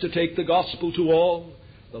commanded us to take the gospel to all.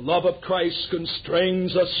 The love of Christ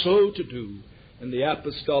constrains us so to do, and the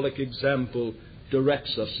apostolic example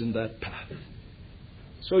directs us in that path.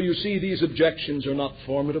 So you see, these objections are not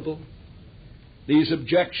formidable. These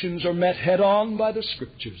objections are met head-on by the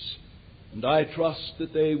Scriptures, and I trust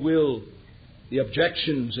that they will, the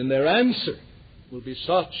objections and their answer, will be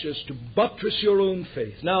such as to buttress your own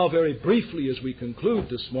faith. Now, very briefly, as we conclude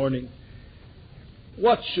this morning,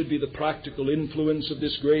 what should be the practical influence of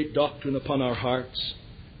this great doctrine upon our hearts?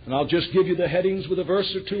 And I'll just give you the headings with a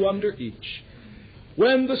verse or two under each.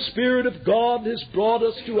 When the Spirit of God has brought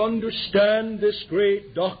us to understand this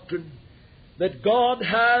great doctrine, that God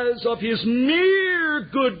has of His mere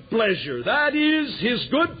good pleasure, that is, His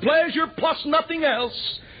good pleasure plus nothing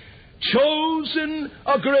else, chosen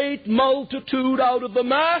a great multitude out of the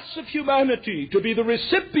mass of humanity to be the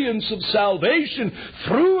recipients of salvation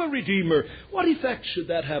through a Redeemer, what effect should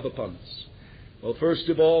that have upon us? Well, first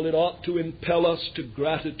of all, it ought to impel us to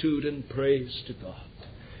gratitude and praise to God.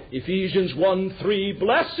 Ephesians 1:3,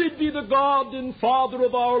 Blessed be the God and Father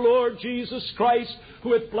of our Lord Jesus Christ,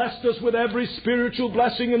 who hath blessed us with every spiritual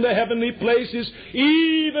blessing in the heavenly places,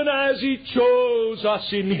 even as He chose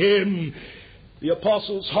us in Him. The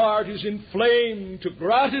apostle's heart is inflamed to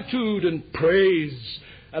gratitude and praise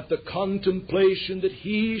at the contemplation that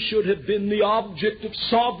he should have been the object of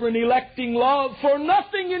sovereign electing love for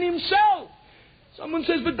nothing in himself. Someone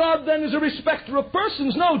says, but God then is a respecter of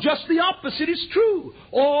persons. No, just the opposite is true.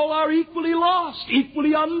 All are equally lost,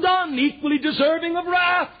 equally undone, equally deserving of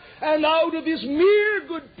wrath. And out of His mere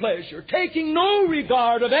good pleasure, taking no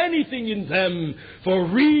regard of anything in them, for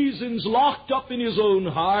reasons locked up in His own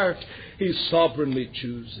heart, He sovereignly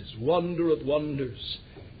chooses, wonder of wonders,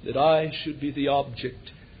 that I should be the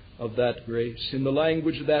object of that grace. In the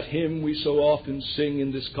language of that hymn we so often sing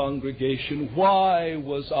in this congregation, why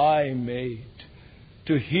was I made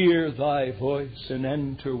to hear Thy voice and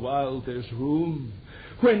enter while there's room,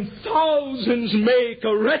 when thousands make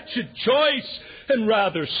a wretched choice and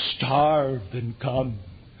rather starve than come?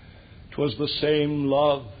 'Twas the same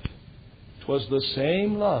love, 'twas the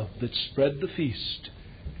same love that spread the feast,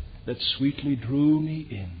 that sweetly drew me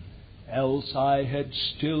in, else I had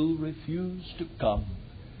still refused to come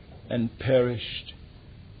and perished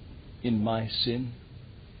in my sin.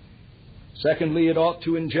 Secondly, it ought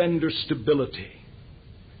to engender stability.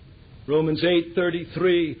 Romans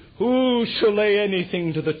 8:33, who shall lay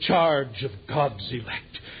anything to the charge of God's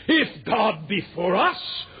elect? If God be for us,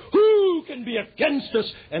 who can be against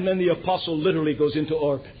us? And then the apostle literally goes into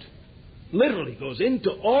orbit. Literally goes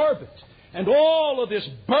into orbit. And all of this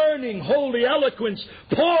burning holy eloquence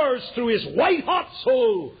pours through his white-hot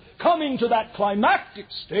soul, coming to that climactic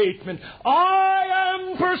statement, I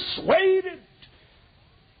am persuaded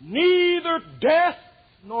neither death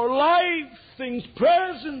nor life, things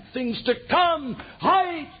present, things to come,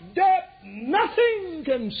 height, depth, nothing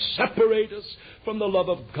can separate us from the love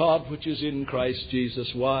of God which is in Christ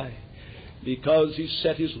Jesus. Why? Because He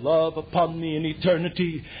set His love upon me in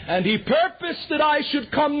eternity, and He purposed that I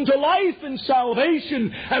should come to life and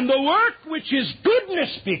salvation, and the work which His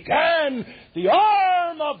goodness began, the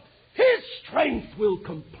arm of His strength will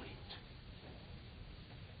complete.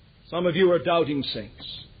 Some of you are doubting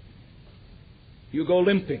saints. You go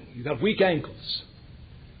limping. You have weak ankles.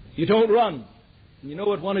 You don't run. And you know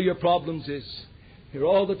what one of your problems is? You're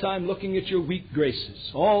all the time looking at your weak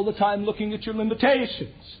graces, all the time looking at your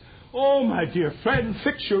limitations. Oh, my dear friend,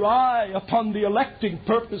 fix your eye upon the electing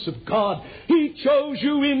purpose of God. He chose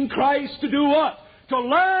you in Christ to do what? To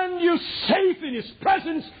land you safe in His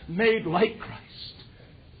presence, made like Christ.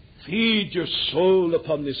 Feed your soul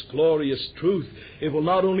upon this glorious truth. It will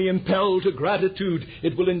not only impel to gratitude,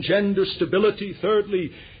 it will engender stability.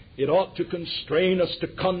 Thirdly, it ought to constrain us to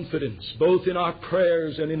confidence, both in our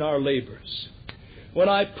prayers and in our labors. When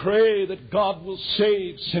I pray that God will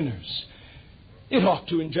save sinners, it ought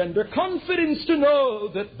to engender confidence to know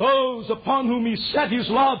that those upon whom He set His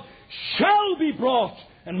love shall be brought,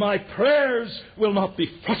 and my prayers will not be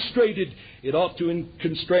frustrated. It ought to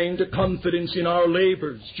constrain to confidence in our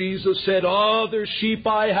labors. Jesus said, other sheep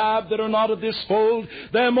I have that are not of this fold,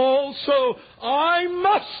 them also I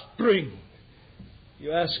must bring.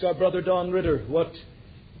 You ask our brother Don Ritter what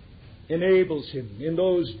enables him in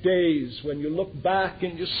those days when you look back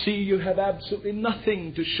and you see you have absolutely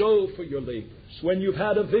nothing to show for your labors. When you've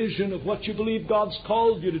had a vision of what you believe God's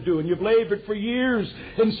called you to do and you've labored for years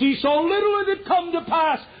and see so little of it come to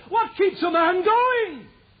pass. What keeps a man going?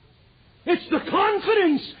 It's the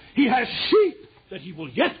confidence he has sheep that he will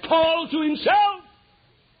yet call to himself.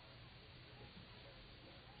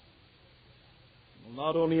 It will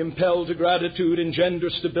not only impel to gratitude, engender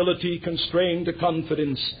stability, constrain to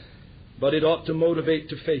confidence, but it ought to motivate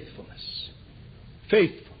to faithfulness.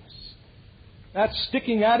 Faithfulness. That's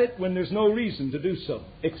sticking at it when there's no reason to do so,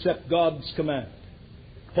 except God's command.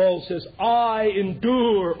 Paul says, I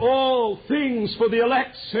endure all things for the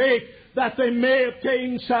elect's sake, that they may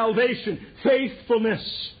obtain salvation.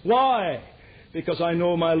 Faithfulness. Why? Because I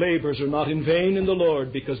know my labors are not in vain in the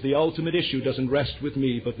Lord, because the ultimate issue doesn't rest with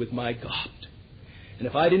me, but with my God. And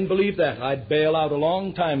if I didn't believe that, I'd bail out a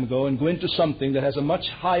long time ago and go into something that has a much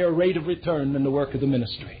higher rate of return than the work of the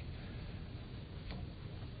ministry.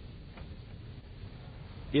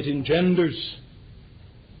 It engenders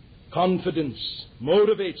confidence,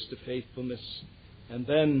 motivates to faithfulness, and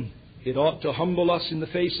then it ought to humble us in the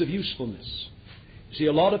face of usefulness. See,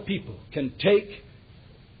 a lot of people can take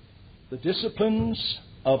the disciplines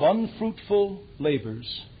of unfruitful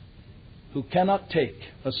labors who cannot take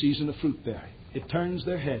a season of fruit bearing. It turns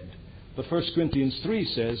their head. But 1 Corinthians 3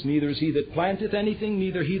 says, neither is he that planteth anything,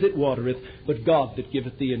 neither he that watereth, but God that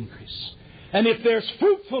giveth the increase. And if there's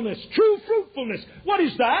fruitfulness, true fruitfulness, what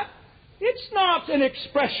is that? It's not an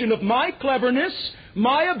expression of my cleverness,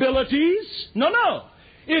 my abilities. No.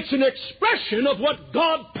 It's an expression of what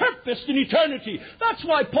God purposed in eternity. That's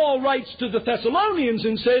why Paul writes to the Thessalonians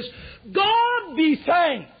and says, God be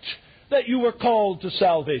thanked that you were called to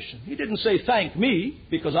salvation. He didn't say thank me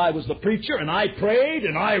because I was the preacher and I prayed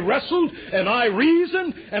and I wrestled and I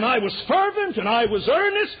reasoned and I was fervent and I was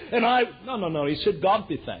earnest and I... No. He said God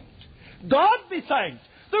be thanked. God be thanked.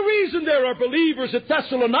 The reason there are believers at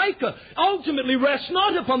Thessalonica ultimately rests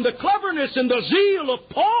not upon the cleverness and the zeal of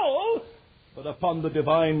Paul, but upon the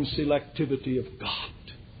divine selectivity of God.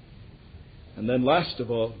 And then last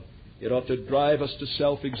of all, it ought to drive us to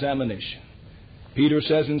self-examination. Peter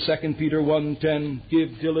says in 2 Peter 1:10,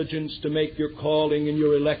 give diligence to make your calling and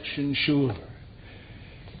your election sure.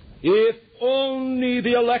 If only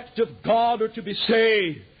the elect of God are to be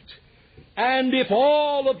saved, and if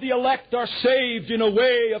all of the elect are saved in a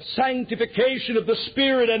way of sanctification of the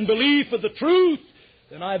Spirit and belief of the truth,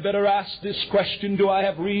 then I better ask this question, do I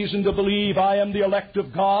have reason to believe I am the elect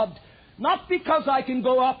of God? Not because I can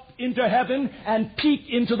go up into heaven and peek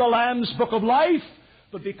into the Lamb's book of life,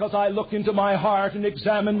 but because I look into my heart and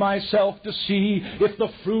examine myself to see if the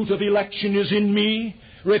fruit of election is in me.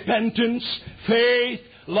 repentance, faith,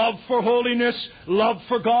 love for holiness, love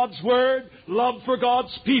for God's Word, love for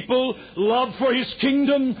God's people, love for His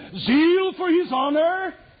kingdom, zeal for His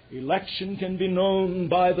honor, election can be known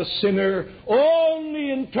by the sinner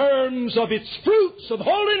only in terms of its fruits of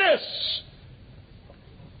holiness.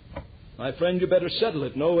 My friend, you better settle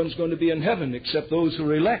it. No one's going to be in heaven except those who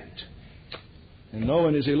are elect. And no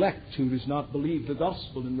one is elect who does not believe the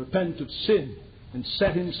gospel and repent of sin and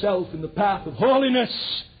set himself in the path of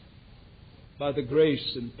holiness by the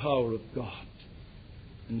grace and power of God.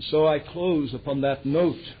 And so I close upon that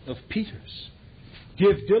note of Peter's.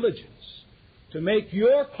 Give diligence to make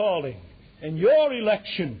your calling and your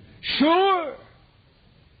election sure.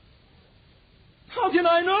 How can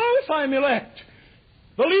I know if I'm elect?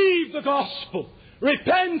 Believe the gospel.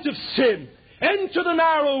 Repent of sin. Enter the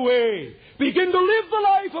narrow way. Begin to live the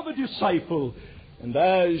life of a disciple. And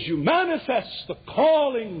as you manifest the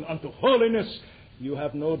calling unto holiness, you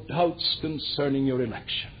have no doubts concerning your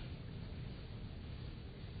election.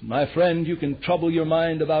 My friend, you can trouble your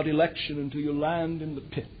mind about election until you land in the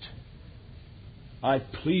pit. I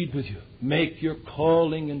plead with you, make your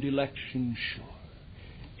calling and election sure.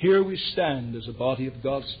 Here we stand as a body of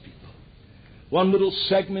God's people. One little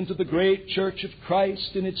segment of the great Church of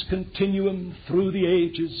Christ in its continuum through the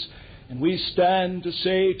ages. And we stand to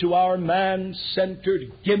say to our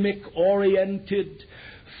man-centered, gimmick-oriented,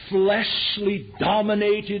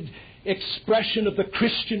 fleshly-dominated expression of the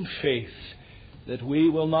Christian faith that we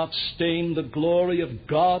will not stain the glory of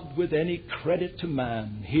God with any credit to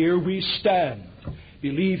man. Here we stand,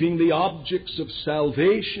 believing the objects of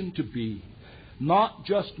salvation to be not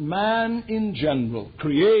just man in general,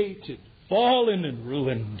 created, fallen and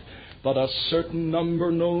ruined, but a certain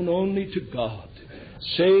number known only to God,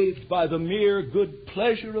 saved by the mere good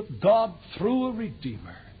pleasure of God through a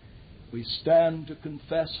Redeemer. We stand to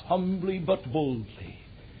confess humbly but boldly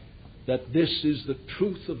that this is the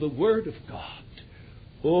truth of the Word of God.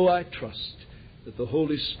 Oh, I trust that the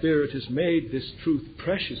Holy Spirit has made this truth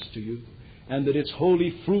precious to you and that its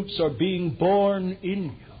holy fruits are being born in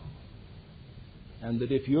you. And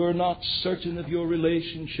that if you're not certain of your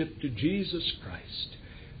relationship to Jesus Christ,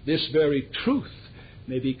 this very truth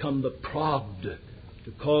may become the prod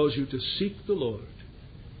to cause you to seek the Lord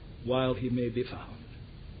while He may be found.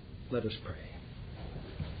 Let us pray.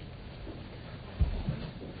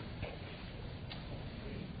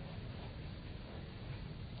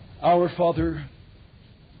 Our Father,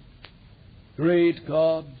 great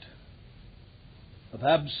God of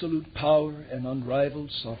absolute power and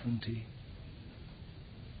unrivaled sovereignty,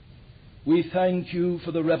 we thank you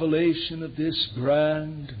for the revelation of this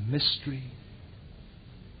grand mystery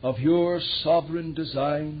of your sovereign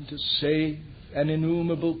design to save an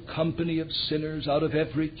innumerable company of sinners out of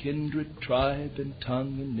every kindred, tribe, and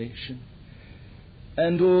tongue and nation.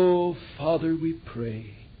 And, oh, Father, we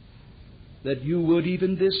pray that you would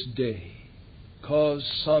even this day cause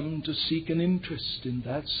some to seek an interest in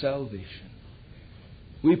that salvation.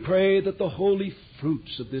 We pray that the holy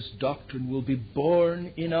fruits of this doctrine will be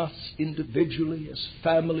born in us individually, as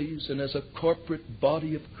families, and as a corporate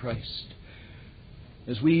body of Christ.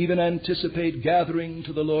 As we even anticipate gathering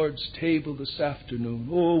to the Lord's table this afternoon,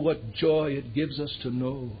 oh, what joy it gives us to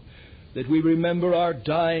know that we remember our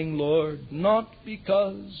dying Lord, not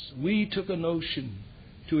because we took a notion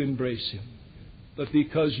to embrace Him, but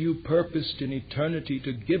because you purposed in eternity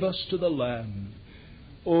to give us to the Lamb.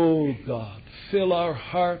 Oh God, fill our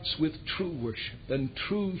hearts with true worship and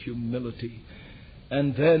true humility,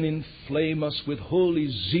 and then inflame us with holy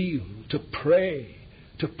zeal to pray,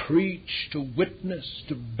 to preach, to witness,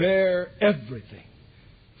 to bear everything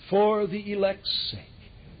for the elect's sake,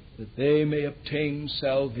 that they may obtain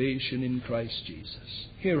salvation in Christ Jesus.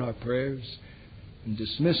 Hear our prayers and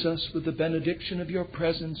dismiss us with the benediction of your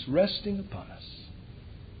presence resting upon us.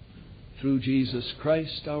 Through Jesus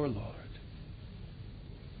Christ our Lord.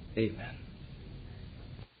 Amen.